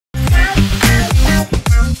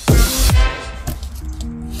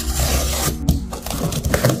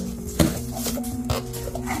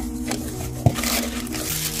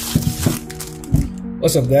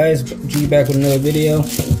What's up, guys? G back with another video.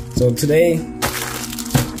 So today,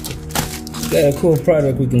 got a cool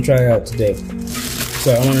product we can try out today.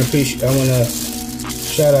 So I want to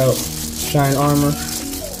shout out Shine Armor.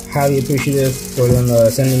 Highly appreciative for them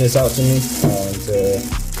sending this out to me to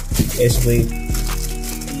basically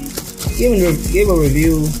give a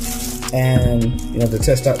review and to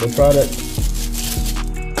test out the product.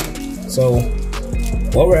 So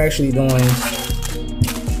what we're actually doing,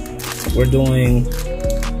 we're doing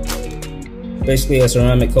basically a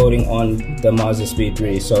ceramic coating on the Mazda Speed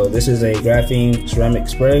 3. So this is a graphene ceramic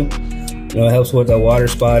spray. It helps with the water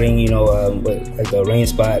spotting, with like the rain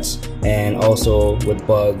spots, and also with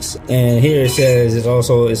bugs. And here it says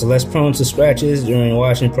it's less prone to scratches during the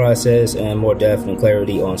washing process and more depth and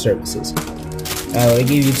clarity on surfaces. They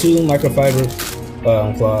give you 2 microfiber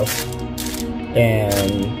cloths,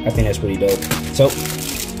 and I think that's pretty dope. So,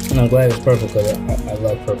 and I'm glad it's purple because I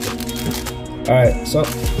love purple. Alright, so,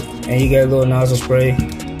 and you get a little nozzle spray.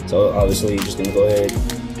 So obviously you're just gonna go ahead,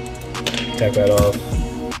 tap that off,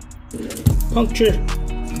 puncture,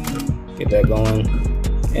 get that going,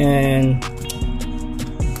 and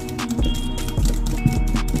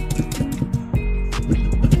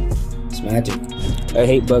it's magic. I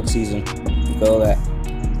hate bug season. All that.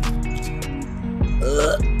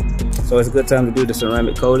 So it's a good time to do the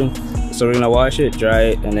ceramic coating. So we're gonna wash it, dry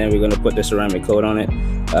it, and then we're gonna put the ceramic coat on it.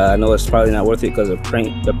 I know it's probably not worth it because the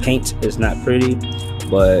paint is not pretty,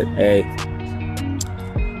 but hey,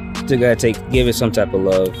 still gotta give it some type of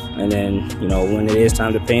love. And then when it is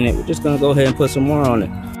time to paint it, we're just gonna go ahead and put some more on it.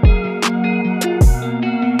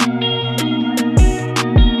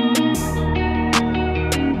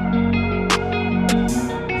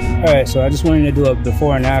 Alright, so I just wanted to do a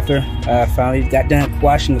before and after. I finally got done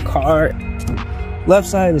washing the car. Left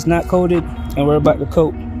side is not coated, and we're about to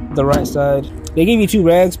coat the right side. They gave me 2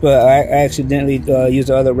 rags, but I accidentally used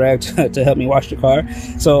the other rag to help me wash the car.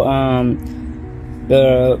 So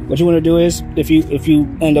what you want to do is, if you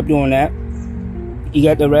end up doing that, you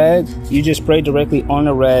got the rag, you just spray directly on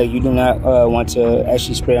the rag. You do not want to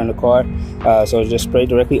actually spray on the car. So just spray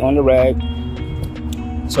directly on the rag.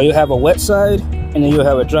 So you have a wet side, and then you'll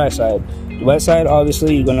have a dry side. The wet side,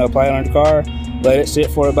 obviously, you're going to apply it on the car, let it sit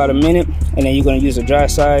for about a minute, and then you're going to use the dry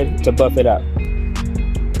side to buff it out.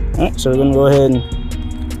 Alright, so we're going to go ahead and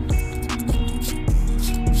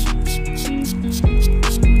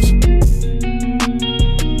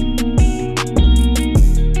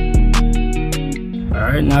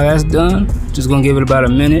alright, now that's done. Just going to give it about a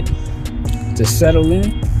minute to settle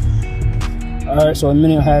in. Alright, so a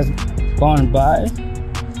minute has gone by.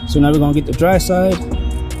 So now we're gonna get the dry side,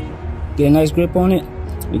 get a nice grip on it,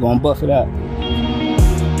 we're gonna buff it out.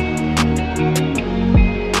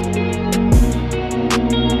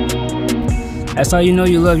 That's how you know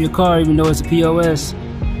you love your car, even though it's a POS,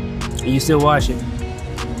 and you still wash it.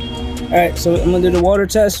 Alright, so I'm gonna do the water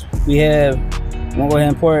test. I'm gonna go ahead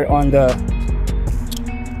and pour it on the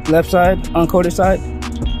left side, uncoated side.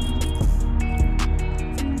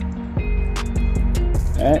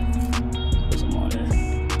 Alright.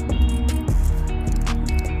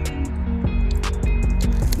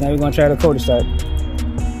 Now we're gonna try the coated side.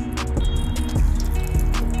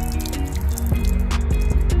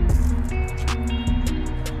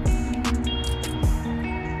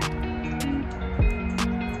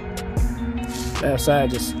 That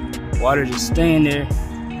side, water just staying there.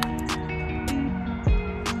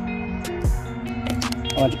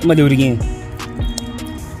 I'm gonna do it again.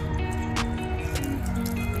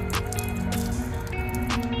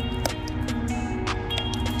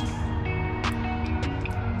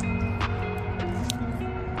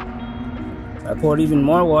 I poured even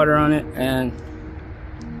more water on it, and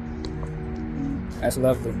that's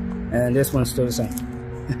lovely. And this one's still the same.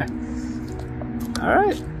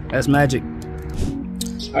 Alright, that's magic.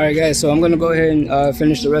 Alright guys, so I'm gonna go ahead and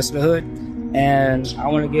finish the rest of the hood. And I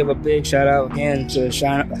want to give a big shout out again to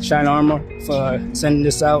Shine Armor for sending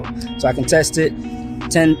this out so I can test it.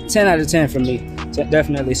 10 out of 10 for me,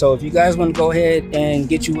 definitely. So if you guys want to go ahead and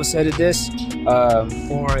get you a set of this,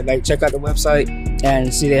 or like check out the website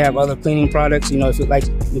and see they have other cleaning products. If you like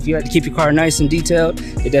to keep your car nice and detailed,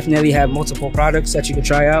 they definitely have multiple products that you can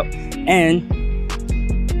try out. And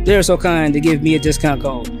they're so kind to give me a discount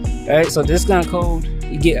code. Alright, so discount code,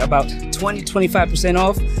 you get about 20-25%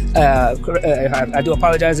 off. I do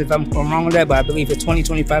apologize if I'm wrong on that, but I believe it's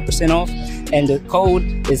 20-25% off. And the code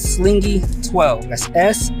is SLINGY12. That's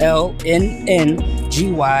SLNNGY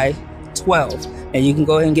 12. And you can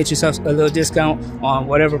go ahead and get yourself a little discount on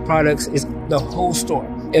whatever products is the whole store.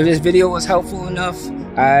 If this video was helpful enough,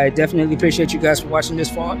 I definitely appreciate you guys for watching this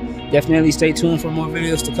far. Definitely stay tuned for more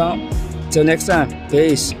videos to come. Till next time,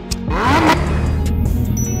 peace.